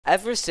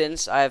Ever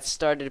since I have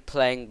started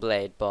playing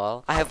Blade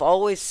Ball, I have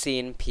always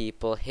seen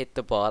people hit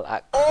the ball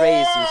at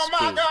crazy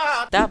speed.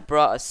 That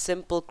brought a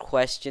simple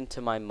question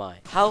to my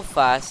mind. How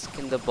fast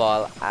can the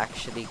ball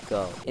actually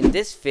go? In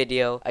this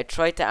video, I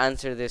tried to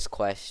answer this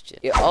question.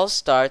 It all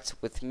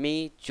starts with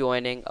me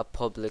joining a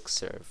public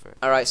server.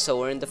 Alright, so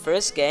we're in the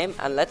first game,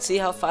 and let's see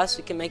how fast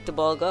we can make the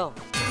ball go.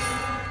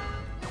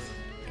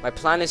 My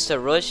plan is to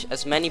rush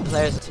as many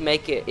players to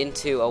make it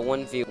into a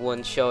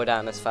 1v1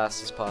 showdown as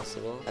fast as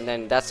possible. And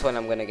then that's when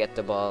I'm going to get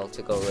the ball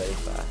to go really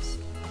fast.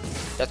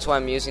 That's why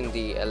I'm using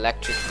the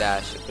electric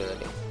dash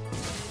ability.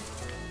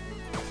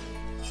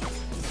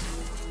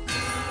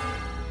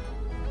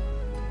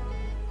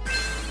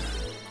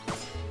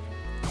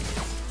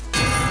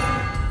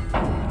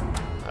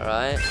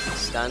 Alright,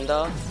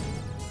 standoff.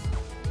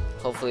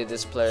 Hopefully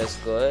this player is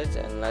good,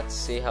 and let's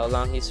see how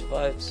long he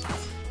survives.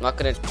 I'm not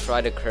gonna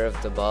try to curve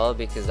the ball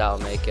because that'll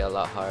make it a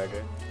lot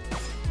harder.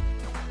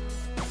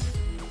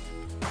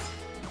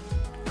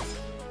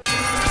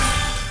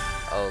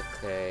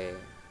 Okay,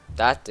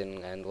 that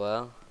didn't end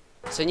well.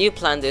 So new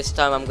plan this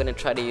time, I'm gonna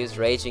try to use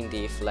Raging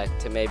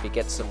Deflect to maybe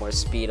get some more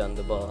speed on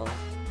the ball.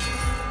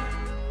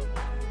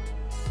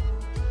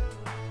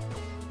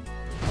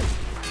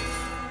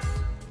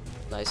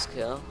 Nice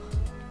kill.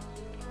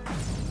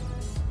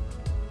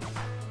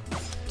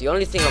 The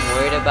only thing I'm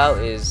worried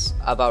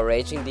about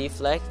Raging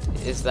Deflect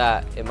is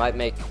that it might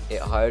make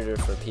it harder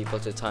for people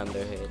to time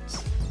their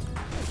hits.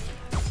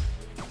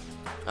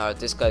 Alright,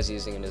 this guy's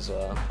using it as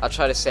well. I'll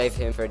try to save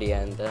him for the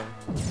end then.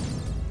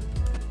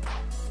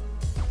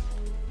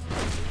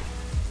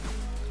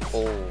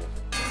 Oh,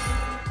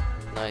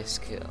 nice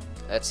kill.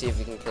 Let's see if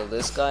we can kill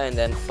this guy and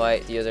then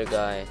fight the other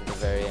guy at the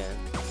very end.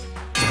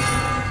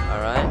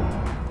 Alright.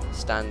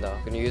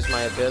 Standoff. Gonna use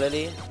my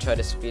ability, try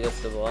to speed up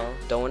the ball.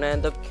 Don't wanna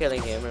end up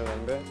killing him,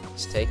 remember?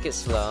 Just take it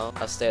slow.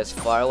 I'll stay as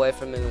far away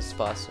from him as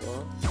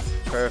possible.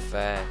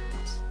 Perfect.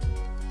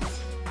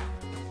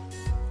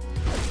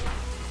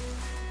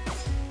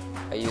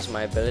 I use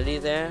my ability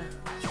there.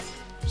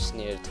 Just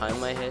need to time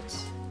my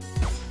hits.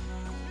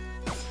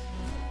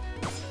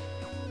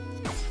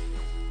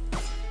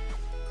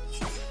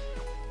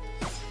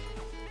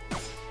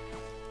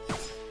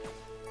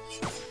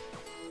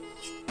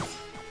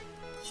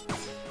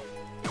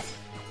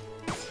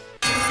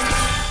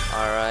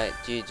 Alright,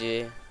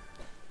 GG.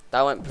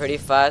 That went pretty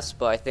fast,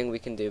 but I think we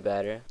can do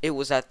better. It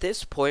was at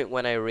this point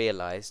when I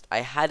realized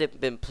I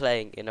hadn't been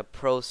playing in a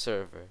pro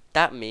server.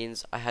 That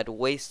means I had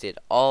wasted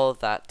all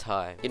that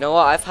time. You know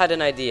what? I've had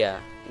an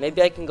idea.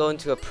 Maybe I can go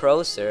into a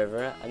pro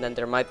server and then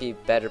there might be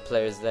better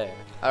players there.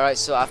 Alright,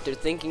 so after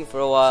thinking for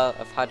a while,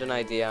 I've had an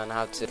idea on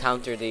how to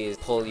counter these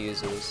pull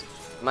users.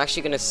 I'm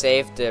actually gonna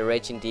save the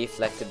Raging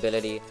Deflect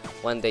ability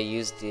when they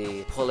use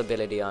the pull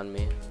ability on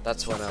me.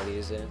 That's when I'll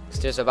use it.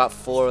 Because there's about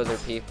 4 other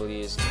people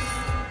using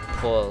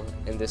pull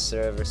in this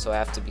server, so I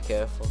have to be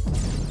careful.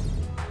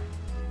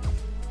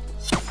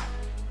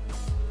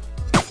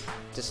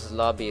 This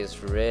lobby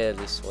is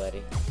really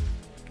sweaty.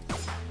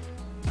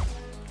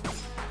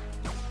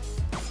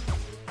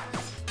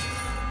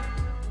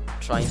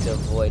 Trying to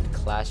avoid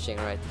clashing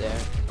right there.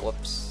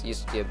 Whoops,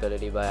 used the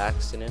ability by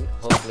accident.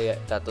 Hopefully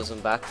that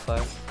doesn't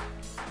backfire.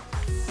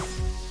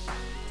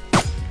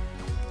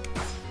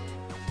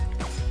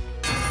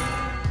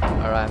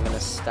 Alright, I'm gonna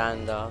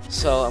stand off.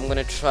 So I'm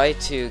gonna try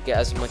to get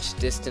as much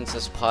distance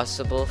as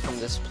possible from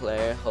this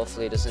player.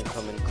 Hopefully he doesn't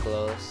come in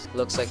close.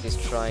 Looks like he's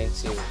trying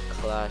to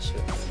clash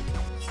with him.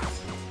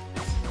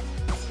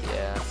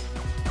 Yeah.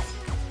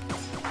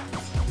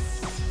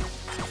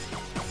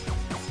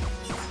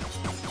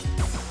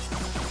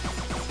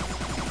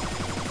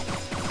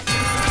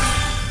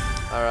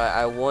 Alright,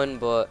 I won,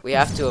 but we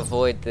have to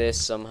avoid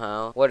this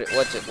somehow. What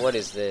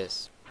is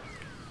this?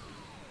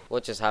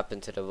 What just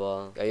happened to the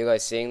ball? Are you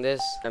guys seeing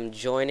this? I'm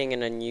joining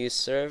in a new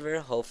server.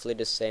 Hopefully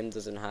the same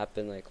doesn't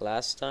happen like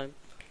last time.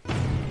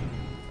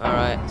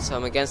 Alright, so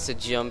I'm against a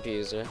jump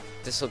user.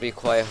 This will be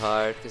quite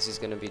hard because he's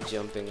going to be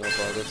jumping up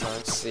all the time.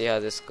 Let's see how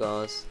this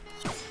goes.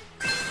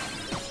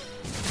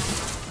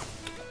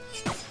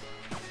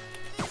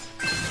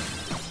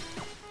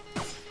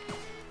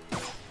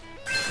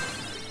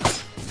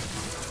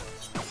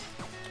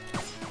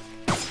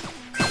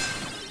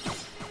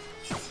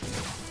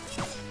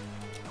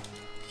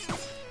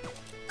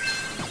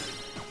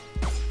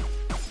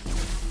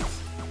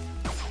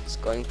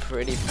 Going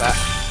pretty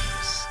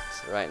fast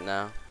right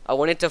now. I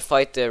wanted to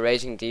fight the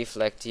Raging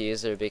Deflect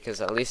user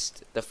because at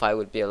least the fight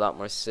would be a lot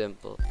more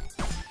simple.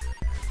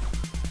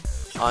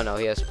 Oh no,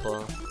 he has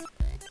pull.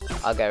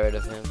 I'll get rid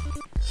of him.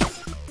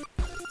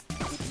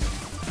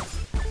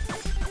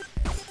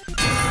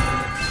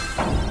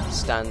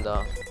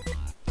 Standoff.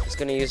 He's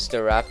gonna use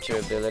the Rapture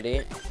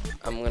ability.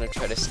 I'm gonna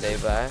try to stay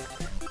back.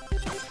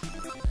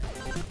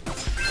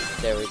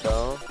 There we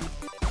go.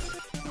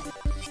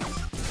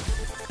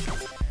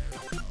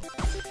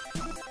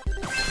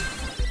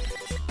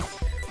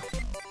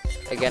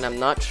 Again, I'm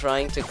not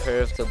trying to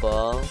curve the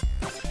ball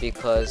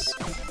because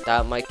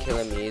that might kill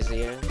him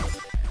easier.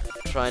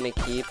 I'm trying to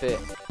keep it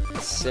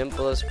as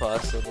simple as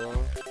possible.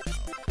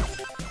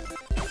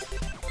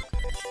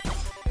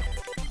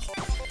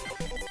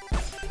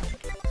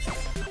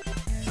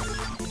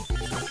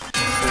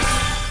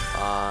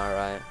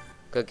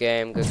 Good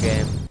game, good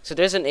game. So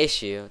there's an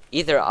issue.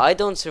 Either I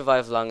don't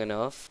survive long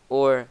enough,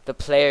 or the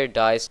player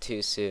dies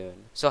too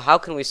soon. So how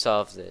can we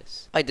solve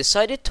this? I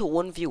decided to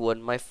 1v1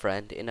 my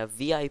friend in a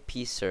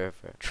VIP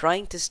server,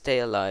 trying to stay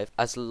alive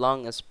as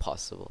long as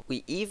possible.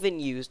 We even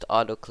used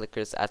auto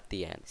clickers at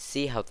the end.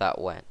 See how that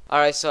went.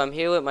 Alright, so I'm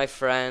here with my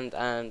friend,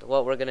 and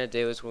what we're gonna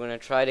do is we're gonna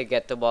try to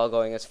get the ball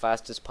going as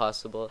fast as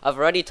possible. I've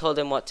already told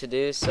him what to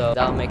do, so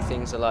that'll make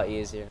things a lot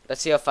easier.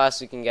 Let's see how fast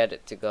we can get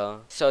it to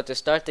go. So to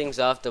start things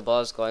off, the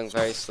ball's going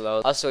very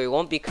slow. Also, we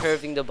won't be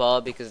curving the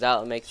ball because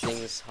that'll make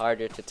things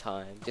harder to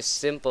time. Just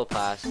simple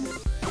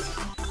passes.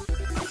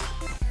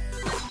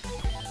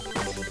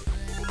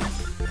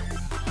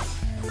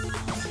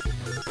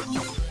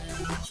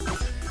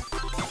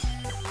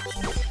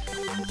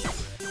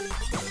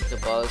 The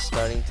ball is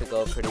starting to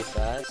go pretty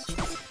fast.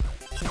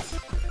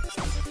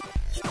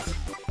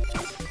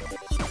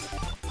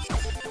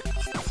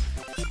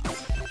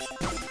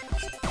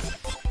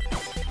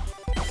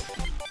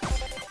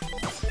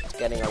 It's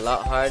getting a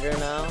lot harder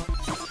now.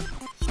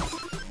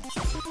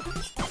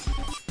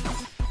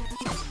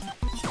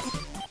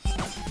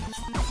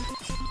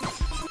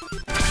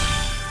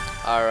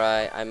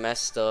 Alright, I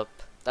messed up.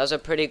 That was a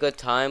pretty good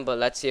time, but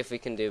let's see if we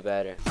can do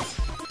better.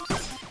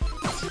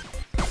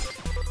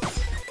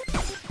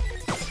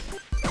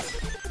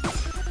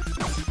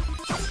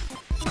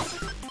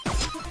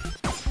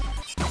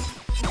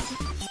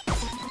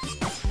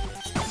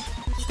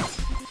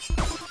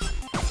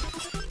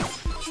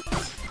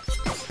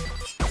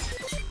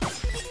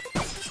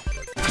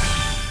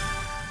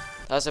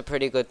 That was a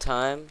pretty good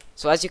time.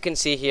 So as you can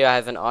see here, I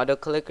have an auto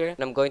clicker, and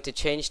I'm going to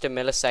change the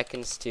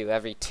milliseconds to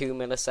every 2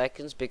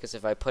 milliseconds, because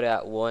if I put it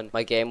at 1,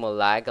 my game will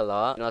lag a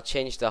lot. And I'll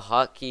change the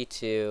hotkey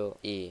to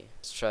E.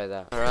 Let's try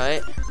that.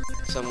 Alright,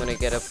 so I'm gonna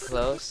get up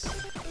close.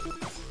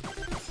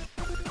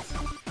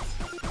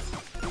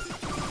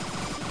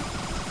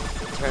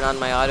 Turn on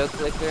my auto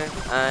clicker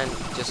and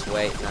just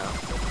wait now.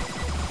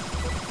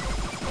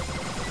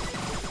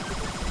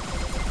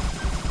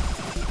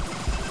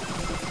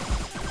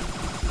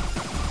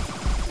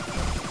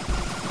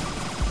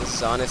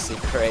 It's honestly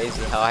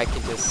crazy how I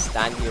can just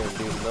stand here and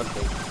do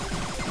nothing.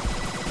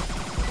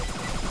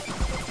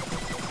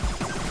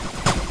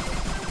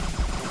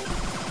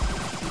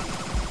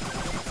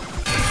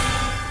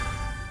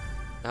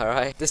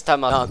 Alright, this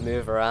time I'll not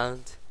move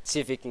around. See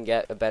if we can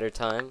get a better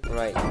time.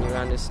 Right, new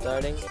round is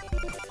starting.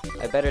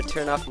 I better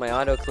turn off my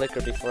auto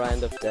clicker before I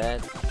end up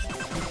dead.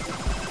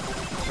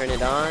 Turn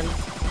it on,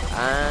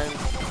 and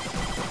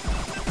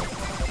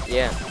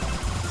yeah.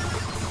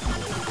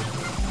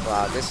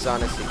 Wow, this is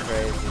honestly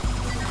crazy.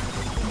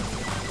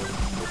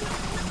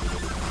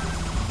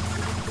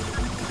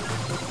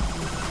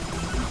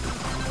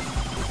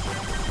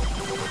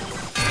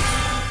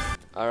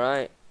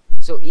 Alright,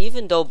 so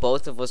even though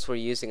both of us were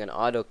using an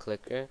auto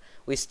clicker,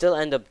 we still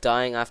end up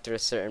dying after a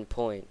certain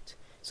point.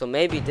 So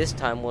maybe this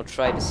time we'll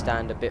try to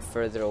stand a bit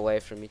further away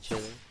from each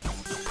other.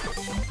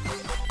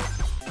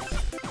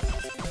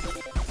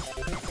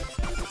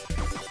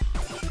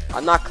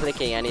 I'm not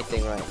clicking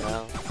anything right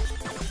now.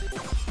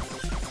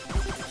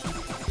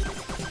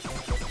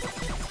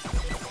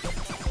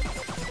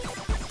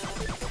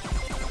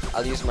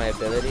 I'll use my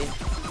ability.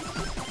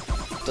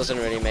 Doesn't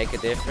really make a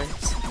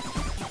difference.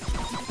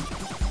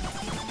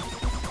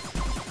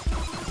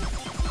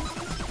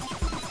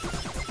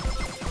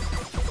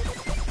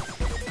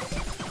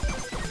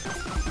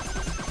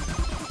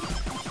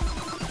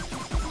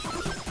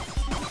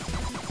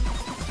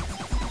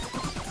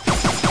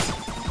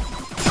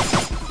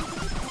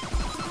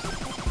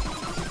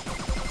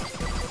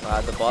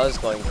 Wow, the ball is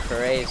going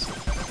crazy.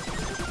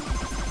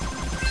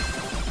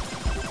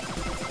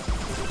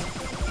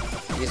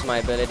 Use my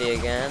ability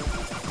again,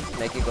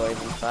 make it go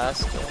even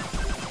faster.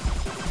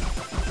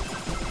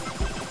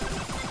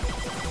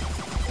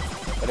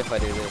 What if I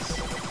do this?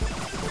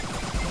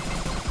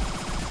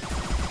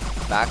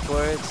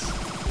 Backwards?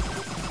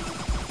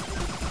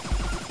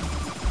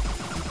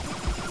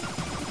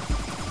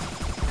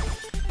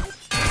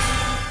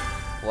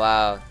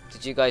 Wow,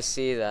 did you guys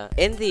see that?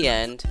 In the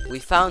end, we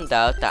found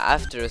out that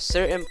after a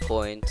certain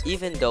point,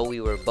 even though we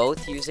were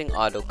both using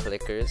auto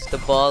clickers, the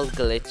ball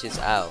glitches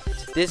out.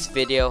 This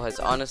video has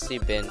honestly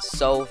been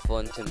so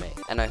fun to make,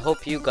 and I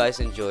hope you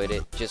guys enjoyed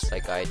it just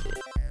like I did.